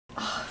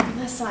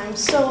Vanessa, I'm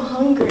so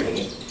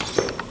hungry.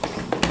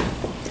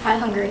 Hi,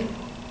 hungry.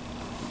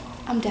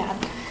 I'm Dad.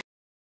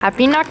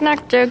 Happy Knock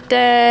Knock Joke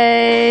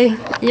Day!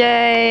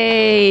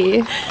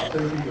 Yay!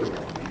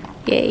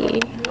 Yay.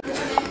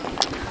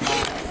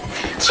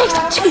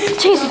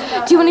 Chase,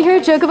 do you want to hear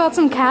a joke about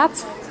some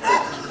cats?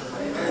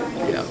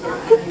 Yeah.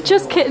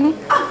 Just kidding.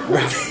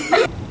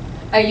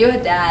 Are you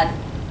a dad?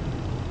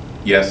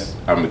 Yes,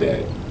 I'm a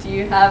dad. Do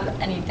you have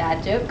any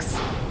dad jokes?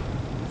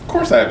 Of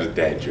course I have a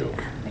dad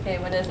joke. Okay,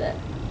 what is it?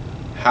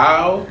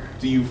 How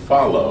do you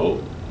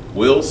follow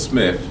Will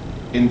Smith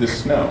in the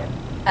snow?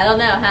 I don't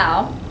know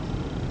how.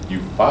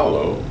 You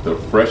follow the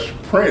Fresh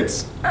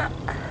Prince.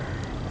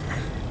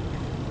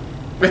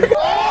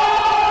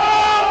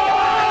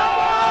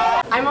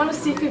 I'm on a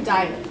seafood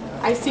diet.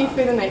 I see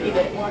food and I eat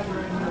it.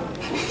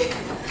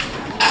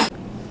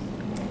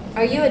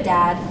 Are you a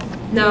dad?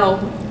 No.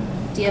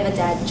 Do you have a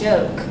dad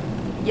joke?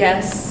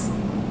 Yes.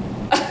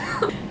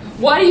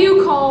 Why do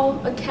you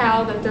call a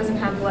cow that doesn't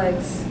have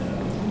legs?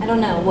 I don't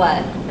know,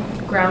 what?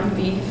 Ground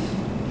beef.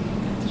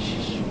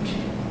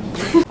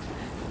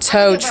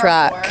 Tow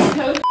truck.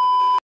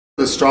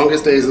 The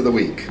strongest days of the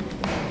week.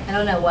 I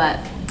don't know what.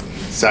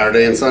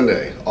 Saturday and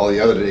Sunday. All the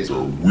other days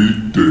are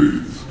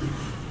weekdays.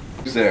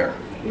 Who's there?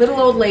 Little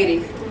old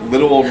lady.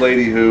 Little old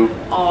lady who?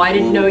 Oh, I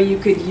didn't know you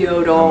could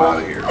yodel. I'm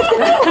out of here.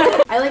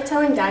 I like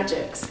telling dad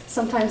jokes.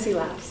 Sometimes he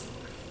laughs.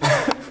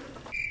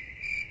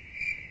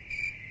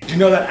 Did you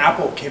know that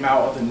Apple came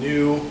out with a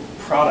new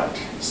product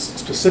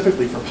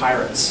specifically for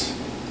pirates?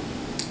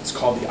 It's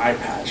called the eye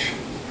patch.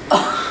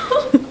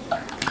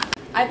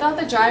 I thought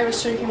the dryer was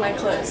shrinking my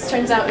clothes.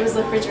 Turns out it was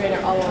the refrigerator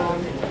all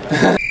along.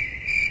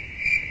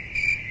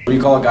 What do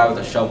you call a guy with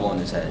a shovel in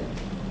his head?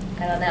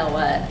 I don't know,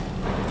 what?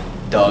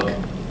 Doug.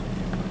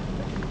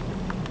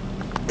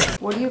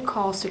 What do you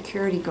call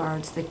security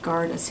guards that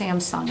guard a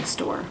Samsung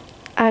store?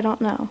 I don't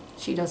know.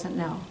 She doesn't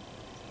know.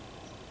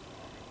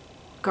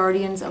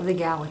 Guardians of the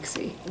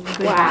Galaxy.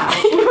 Good Wow.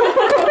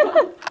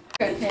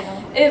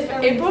 If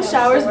April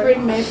showers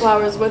bring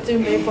Mayflowers, what do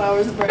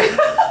Mayflowers bring?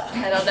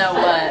 I don't know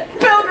what.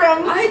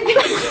 Pilgrims!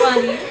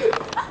 Funny.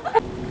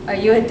 Are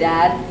you a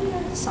dad?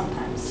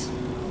 Sometimes.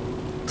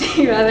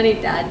 Do you have any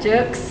dad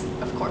jokes?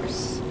 Of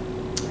course.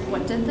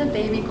 What did the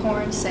baby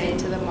corn say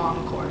to the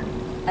mom corn?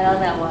 I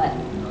don't know what.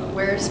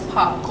 Where's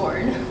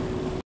popcorn?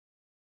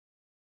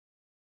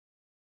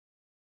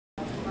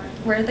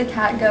 Where'd the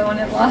cat go when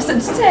it lost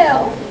its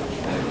tail?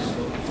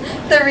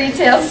 The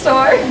retail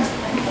store.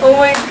 Oh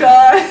my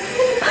god.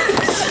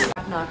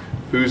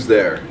 Who's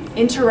there?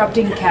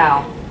 Interrupting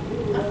cow.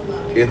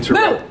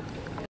 Interrupt.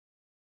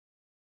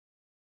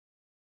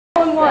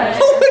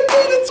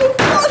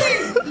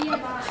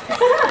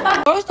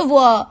 First of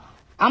all,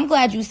 I'm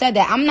glad you said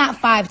that. I'm not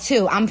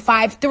 5'2", I'm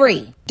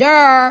 5'3".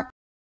 Durr.